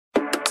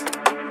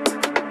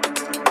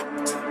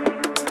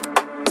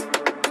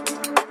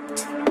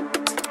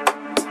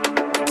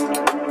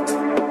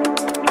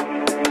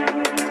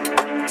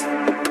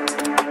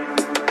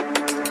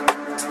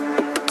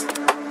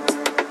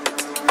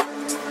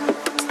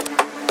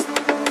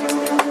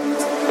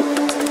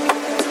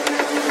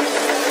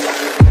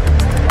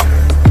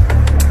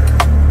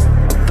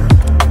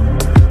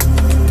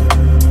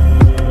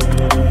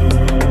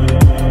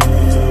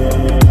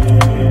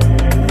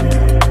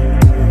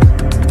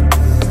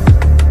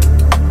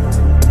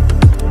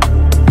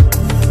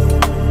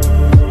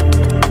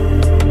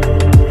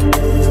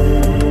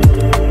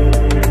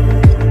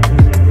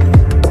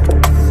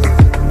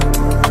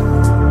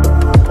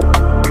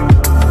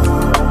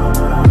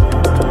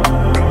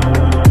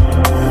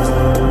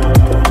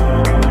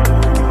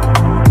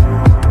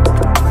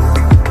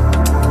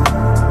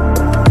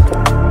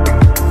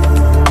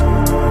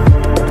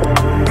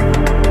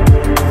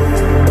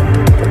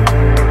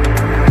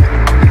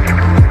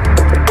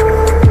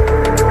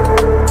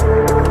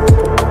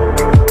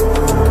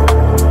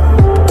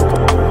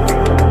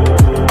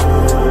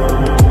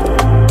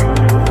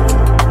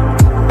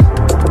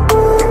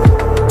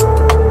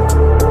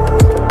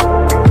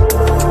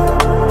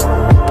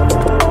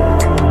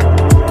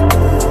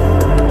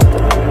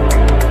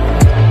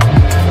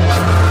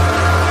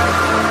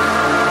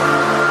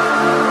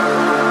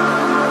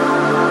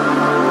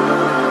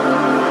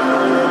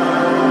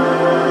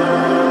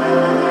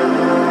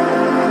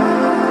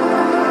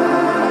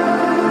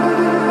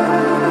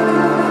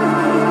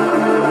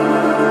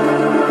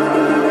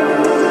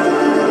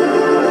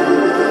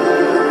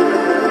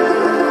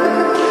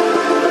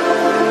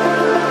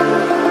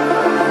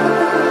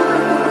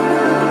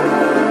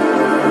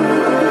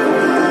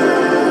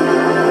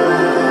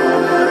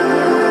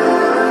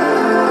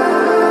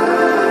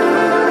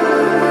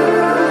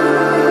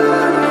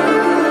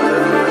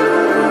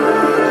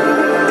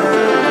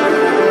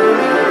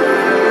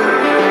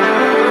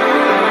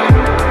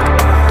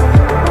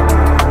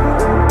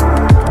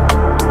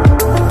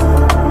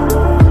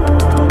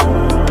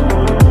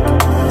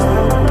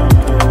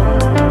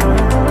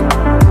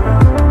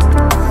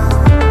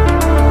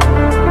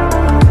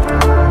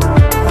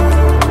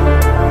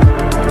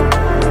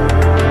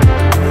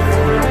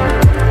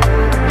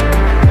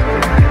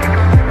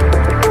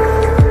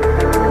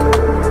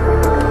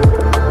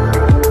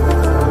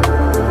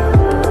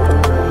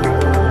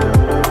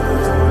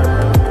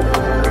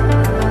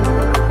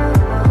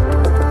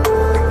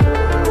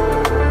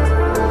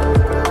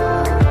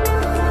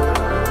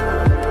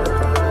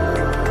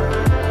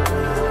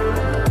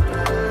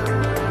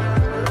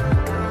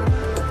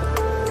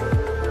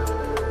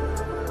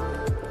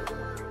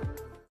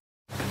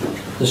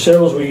The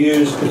cells were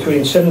used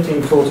between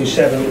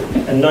 1747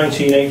 and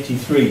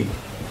 1983.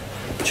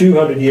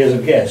 200 years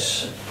of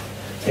guess.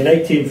 In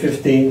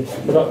 1815,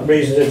 for not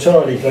reasons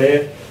entirely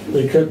clear,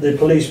 the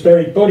police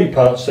buried body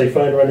parts they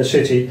found around the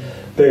city,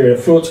 bearing a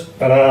foot,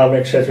 an arm,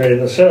 etc. in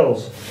the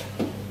cells,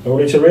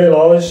 only to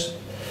realise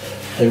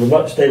they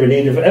were in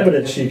need of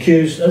evidence. The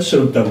accused and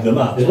so dug them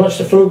up. There's much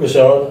to focus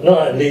on,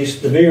 not at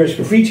least the various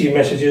graffiti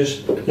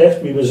messages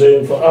left we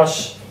reserved for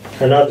us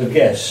and other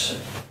guests.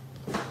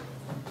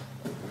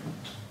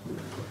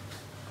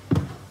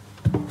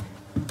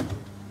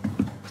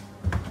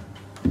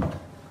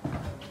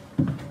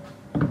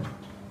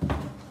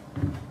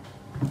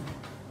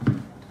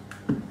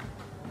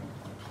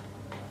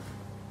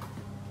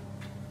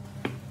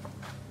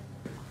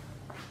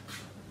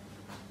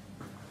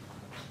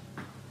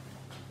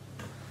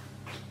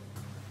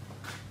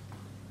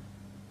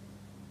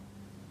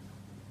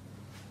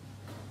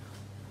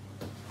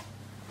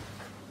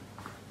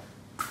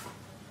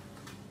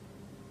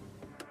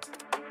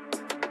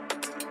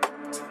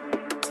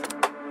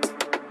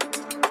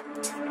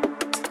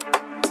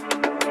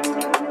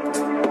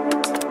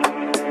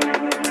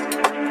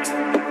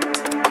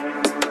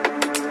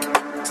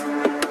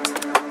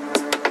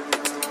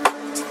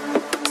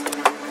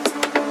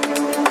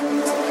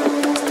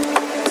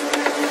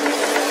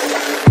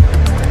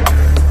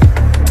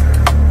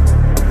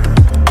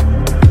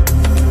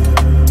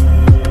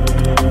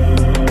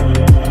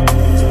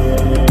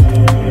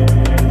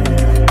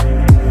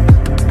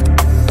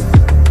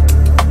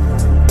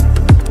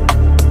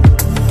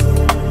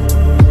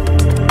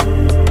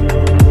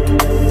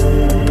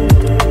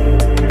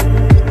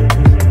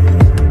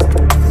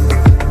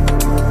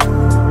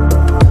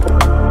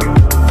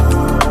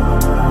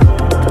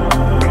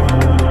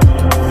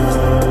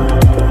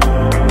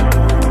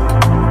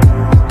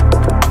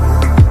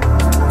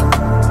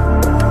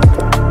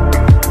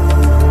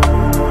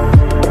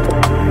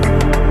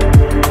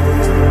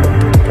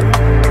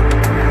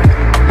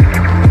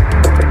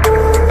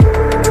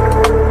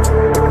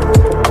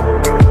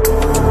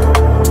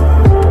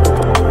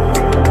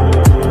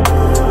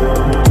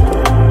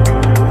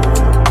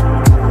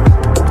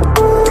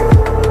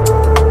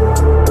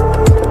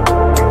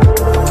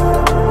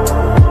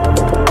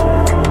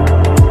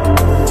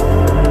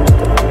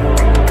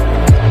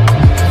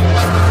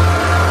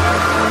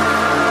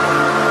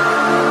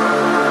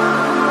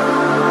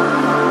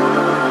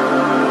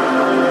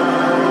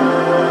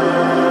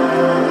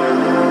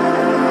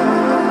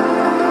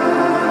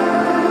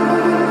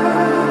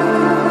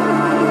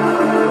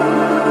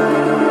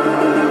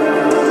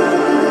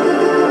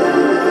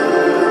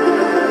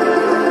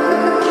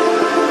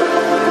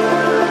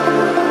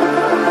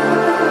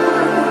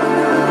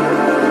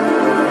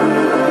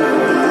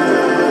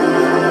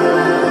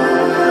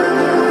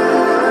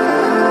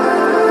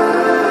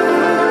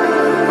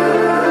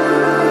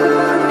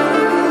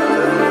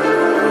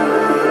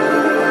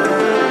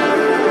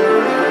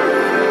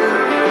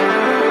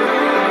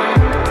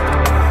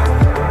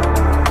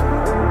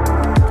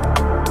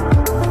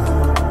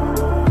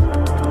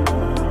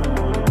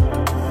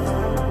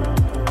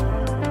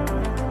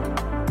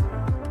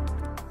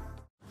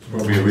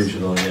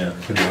 Original, yeah.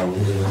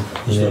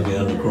 It's like the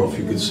Undercroft,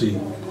 you could see. You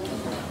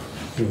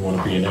wouldn't want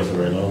to be in there for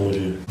very long, would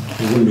you?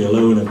 You wouldn't be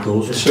alone, of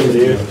course. There's somebody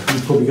here,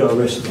 you probably got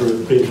arrested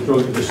for being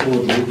drunk and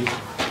disorderly.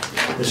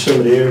 There's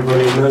somebody here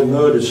who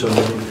murdered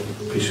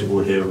somebody. Piece of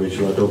wood here,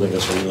 original. I don't think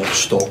that's something like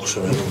stocks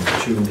or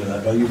anything tuned to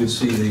that, but you could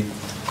see the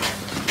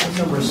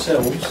number of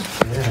cells.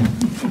 Yeah.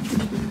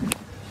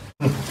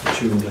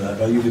 Tuned to that,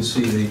 but you could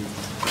see the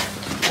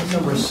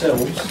number of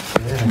cells.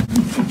 Yeah.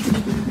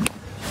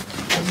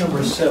 Number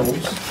of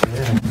cells.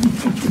 Yeah.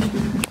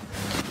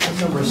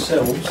 Number of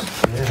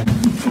cells. Yeah.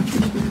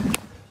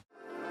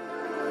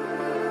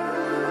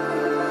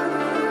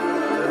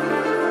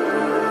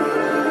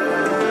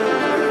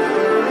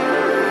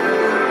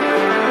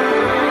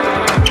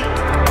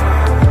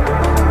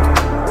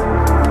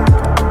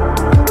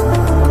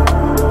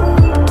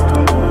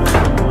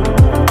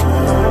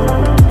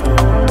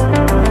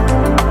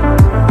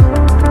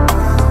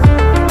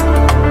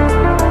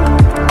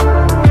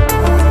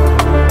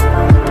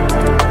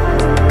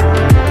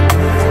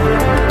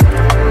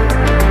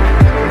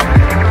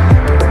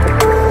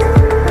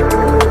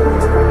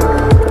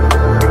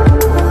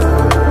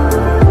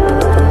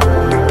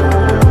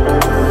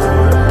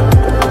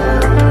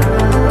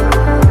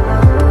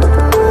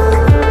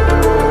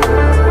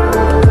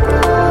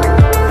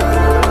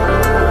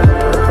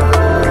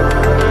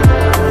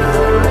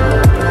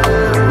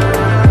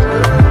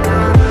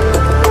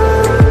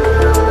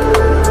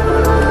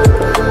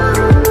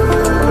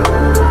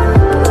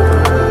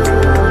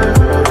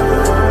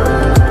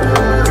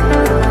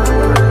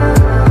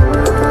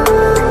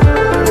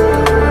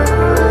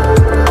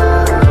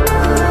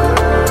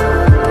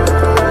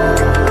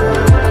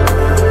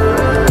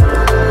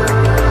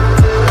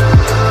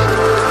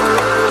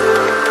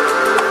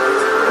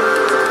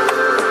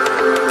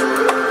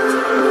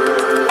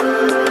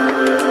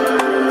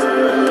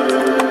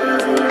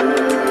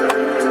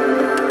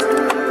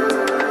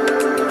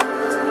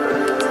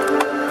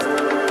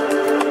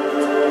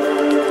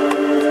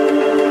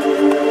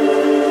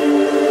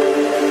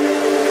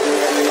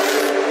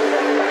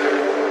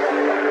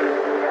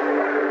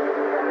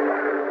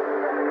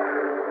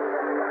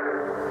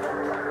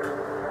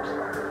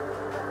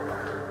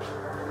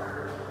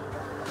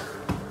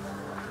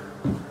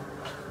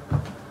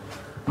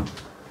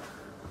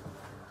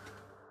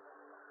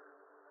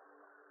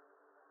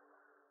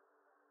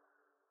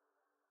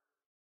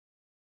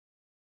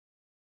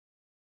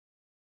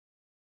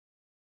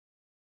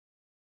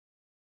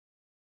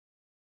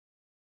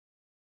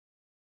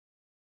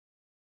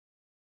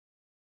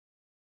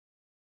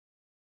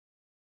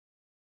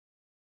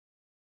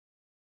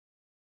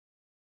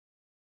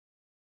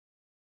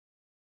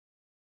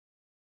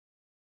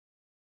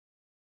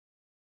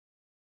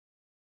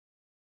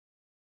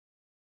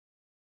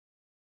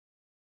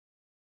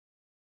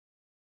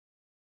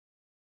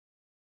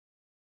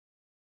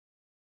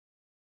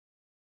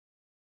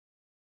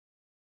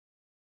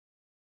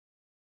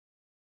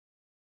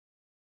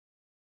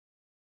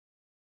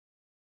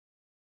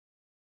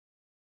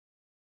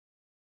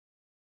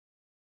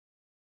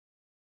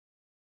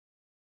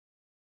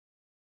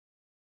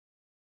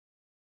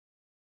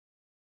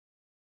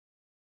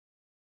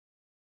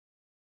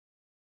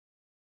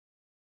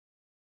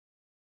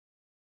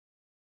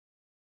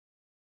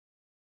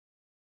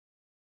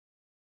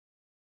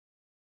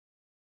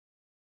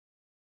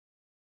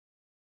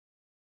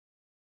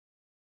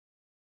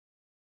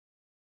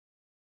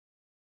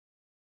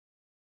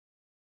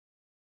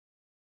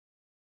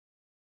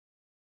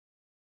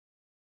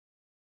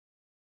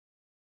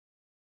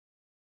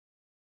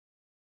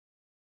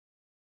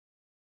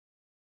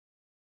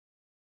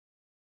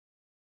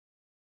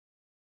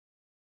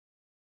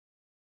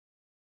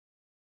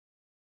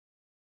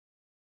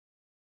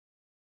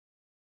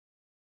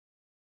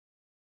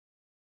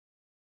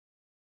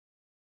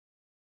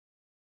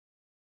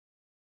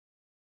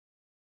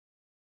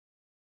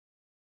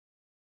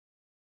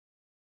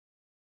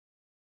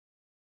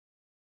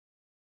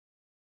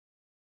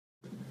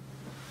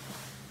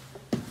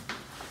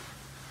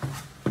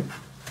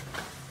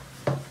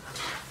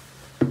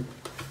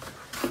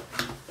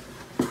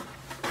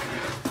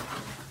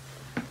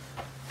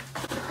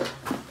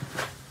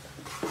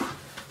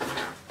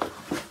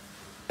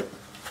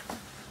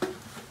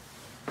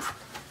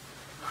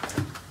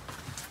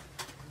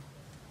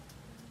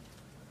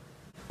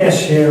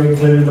 guests here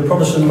include the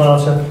Protestant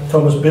martyr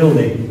Thomas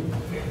Bilney,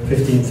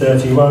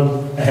 1531,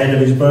 ahead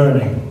of his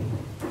burning,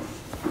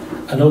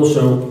 and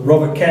also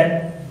Robert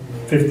Kett,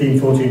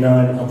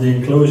 1549, of the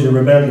Enclosure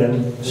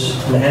Rebellion,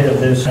 the head of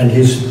this, and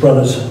his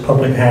brother's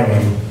public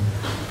hanging.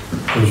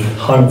 He was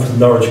hung from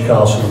Norwich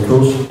Castle, of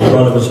course. His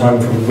brother was hung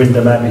from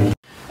Wymondham Abbey.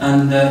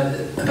 And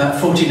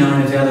about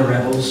 49 of the other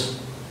rebels,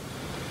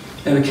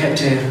 they were kept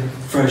here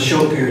for a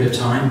short period of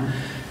time,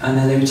 and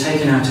then they were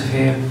taken out of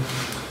here,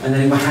 and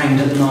they were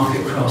hanged at the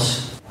Market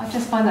Cross. I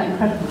just find that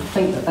incredible to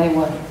think that they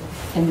were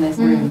in this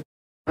room.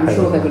 I'm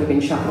sure they would have been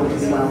shackled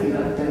as well,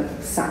 the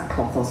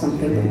sackcloth or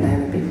something that they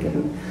had been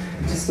given,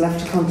 just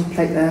left to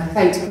contemplate their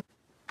fate.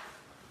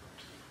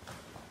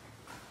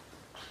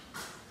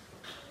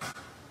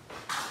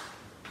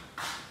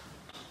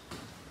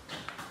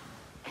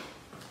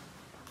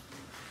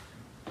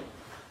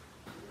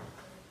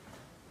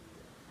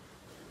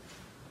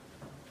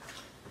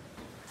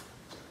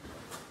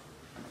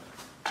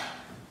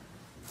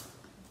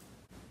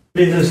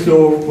 This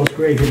door was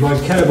created by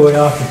cowboy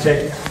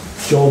architect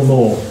John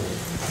Moore.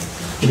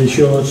 It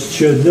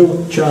showed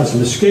no chance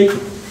of escape,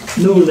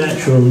 no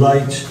natural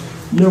light,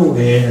 no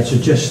air, and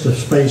suggests the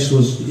space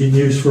was in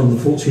use from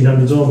the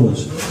 1400s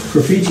onwards.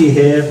 Graffiti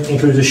here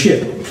includes a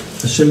ship,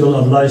 a symbol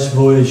of life's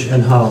voyage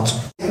and heart.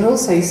 But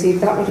also, you see,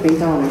 that would have been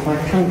done by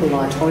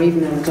candlelight or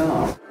even in the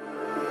dark.